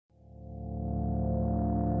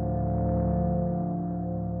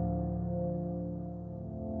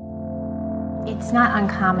It's not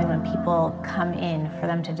uncommon when people come in for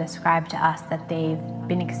them to describe to us that they've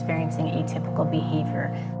been experiencing atypical behavior,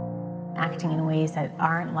 acting in ways that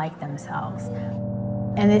aren't like themselves.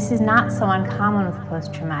 And this is not so uncommon with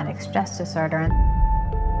post-traumatic stress disorder.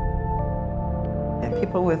 And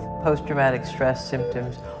people with post-traumatic stress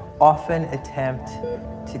symptoms often attempt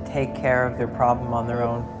to take care of their problem on their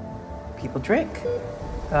own. People drink.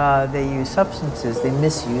 They use substances, they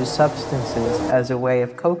misuse substances as a way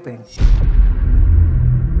of coping.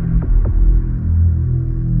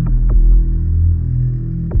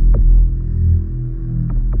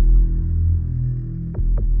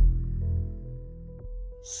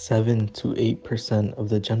 Seven to 8% of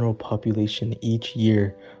the general population each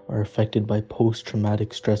year are affected by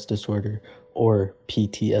post-traumatic stress disorder, or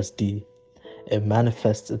PTSD. It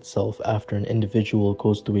manifests itself after an individual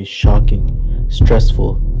goes through a shocking,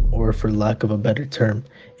 stressful, or for lack of a better term,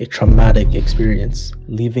 a traumatic experience,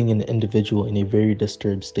 leaving an individual in a very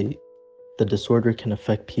disturbed state. The disorder can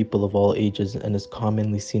affect people of all ages and is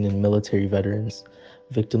commonly seen in military veterans,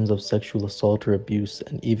 victims of sexual assault or abuse,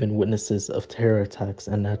 and even witnesses of terror attacks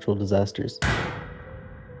and natural disasters.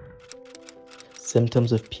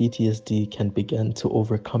 Symptoms of PTSD can begin to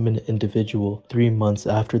overcome an individual 3 months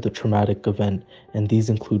after the traumatic event, and these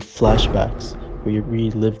include flashbacks, where you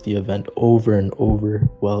relive the event over and over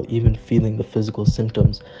while even feeling the physical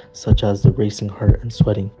symptoms such as the racing heart and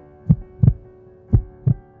sweating.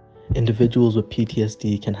 Individuals with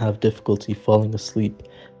PTSD can have difficulty falling asleep,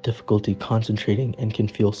 difficulty concentrating, and can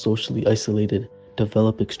feel socially isolated,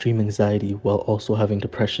 develop extreme anxiety while also having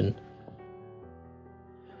depression.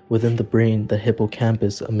 Within the brain, the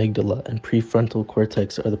hippocampus, amygdala, and prefrontal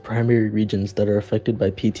cortex are the primary regions that are affected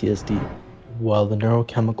by PTSD, while the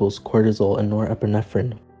neurochemicals cortisol and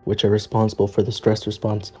norepinephrine, which are responsible for the stress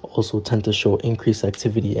response, also tend to show increased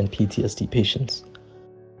activity in PTSD patients.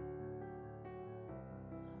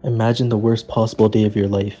 Imagine the worst possible day of your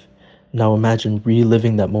life. Now imagine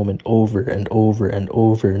reliving that moment over and over and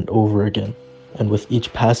over and over again. And with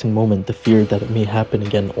each passing moment, the fear that it may happen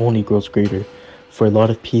again only grows greater. For a lot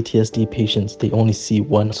of PTSD patients, they only see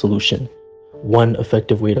one solution, one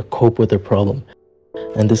effective way to cope with their problem,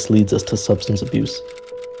 and this leads us to substance abuse.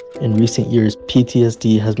 In recent years,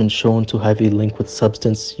 PTSD has been shown to have a link with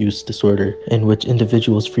substance use disorder, in which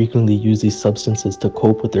individuals frequently use these substances to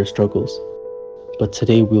cope with their struggles. But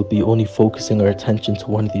today we'll be only focusing our attention to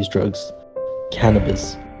one of these drugs,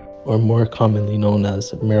 cannabis, or more commonly known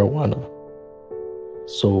as marijuana.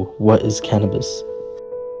 So what is cannabis?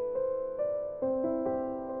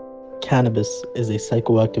 Cannabis is a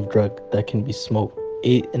psychoactive drug that can be smoked,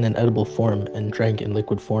 ate in an edible form, and drank in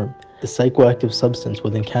liquid form. The psychoactive substance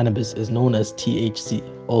within cannabis is known as THC,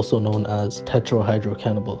 also known as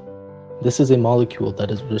tetrahydrocannabinol. This is a molecule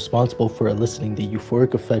that is responsible for eliciting the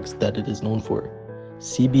euphoric effects that it is known for.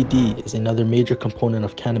 CBD is another major component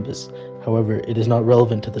of cannabis, however, it is not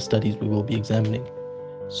relevant to the studies we will be examining.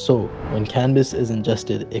 So, when cannabis is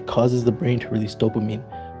ingested, it causes the brain to release dopamine,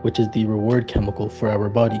 which is the reward chemical for our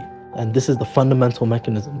body. And this is the fundamental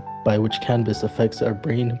mechanism by which cannabis affects our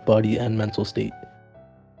brain, body, and mental state.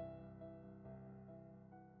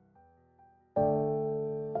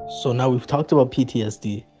 So now we've talked about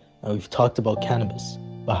PTSD, and we've talked about cannabis,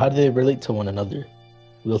 but how do they relate to one another?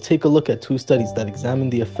 We'll take a look at two studies that examine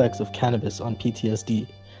the effects of cannabis on PTSD.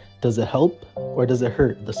 Does it help or does it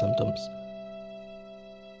hurt the symptoms?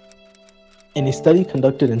 In a study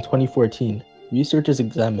conducted in 2014, researchers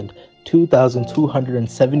examined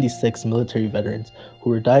 2,276 military veterans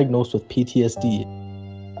who were diagnosed with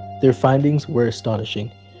PTSD. Their findings were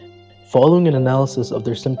astonishing. Following an analysis of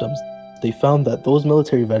their symptoms, they found that those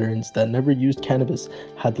military veterans that never used cannabis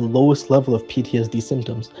had the lowest level of PTSD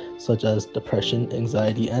symptoms, such as depression,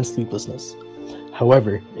 anxiety, and sleeplessness.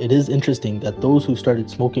 However, it is interesting that those who started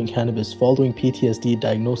smoking cannabis following PTSD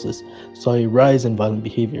diagnosis saw a rise in violent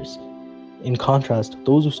behaviors. In contrast,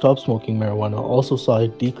 those who stopped smoking marijuana also saw a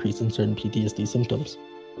decrease in certain PTSD symptoms.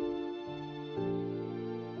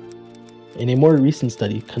 In a more recent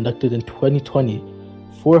study conducted in 2020,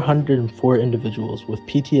 404 individuals with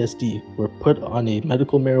PTSD were put on a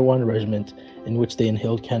medical marijuana regimen in which they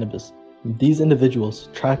inhaled cannabis. These individuals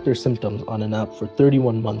tracked their symptoms on an app for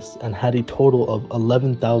 31 months and had a total of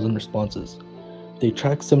 11,000 responses. They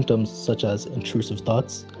tracked symptoms such as intrusive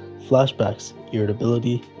thoughts, flashbacks,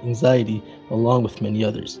 irritability, anxiety, along with many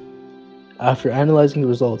others. After analyzing the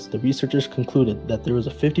results, the researchers concluded that there was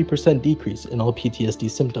a 50% decrease in all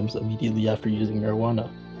PTSD symptoms immediately after using marijuana.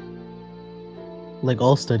 Like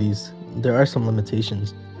all studies, there are some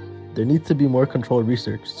limitations. There needs to be more controlled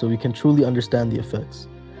research so we can truly understand the effects.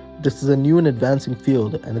 This is a new and advancing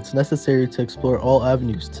field, and it's necessary to explore all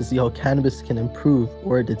avenues to see how cannabis can improve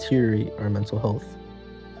or deteriorate our mental health.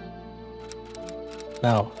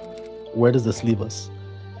 Now, where does this leave us?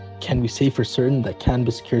 Can we say for certain that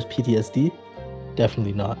cannabis cures PTSD?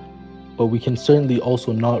 Definitely not. But we can certainly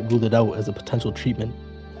also not rule it out as a potential treatment.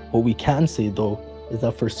 What we can say though is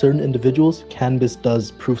that for certain individuals, cannabis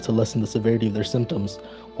does prove to lessen the severity of their symptoms,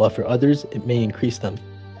 while for others, it may increase them.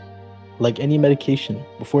 Like any medication,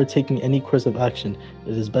 before taking any course of action,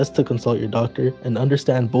 it is best to consult your doctor and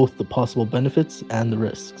understand both the possible benefits and the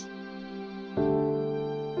risks.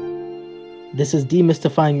 This is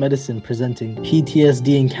Demystifying Medicine presenting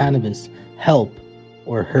PTSD and Cannabis, Help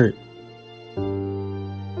or Hurt.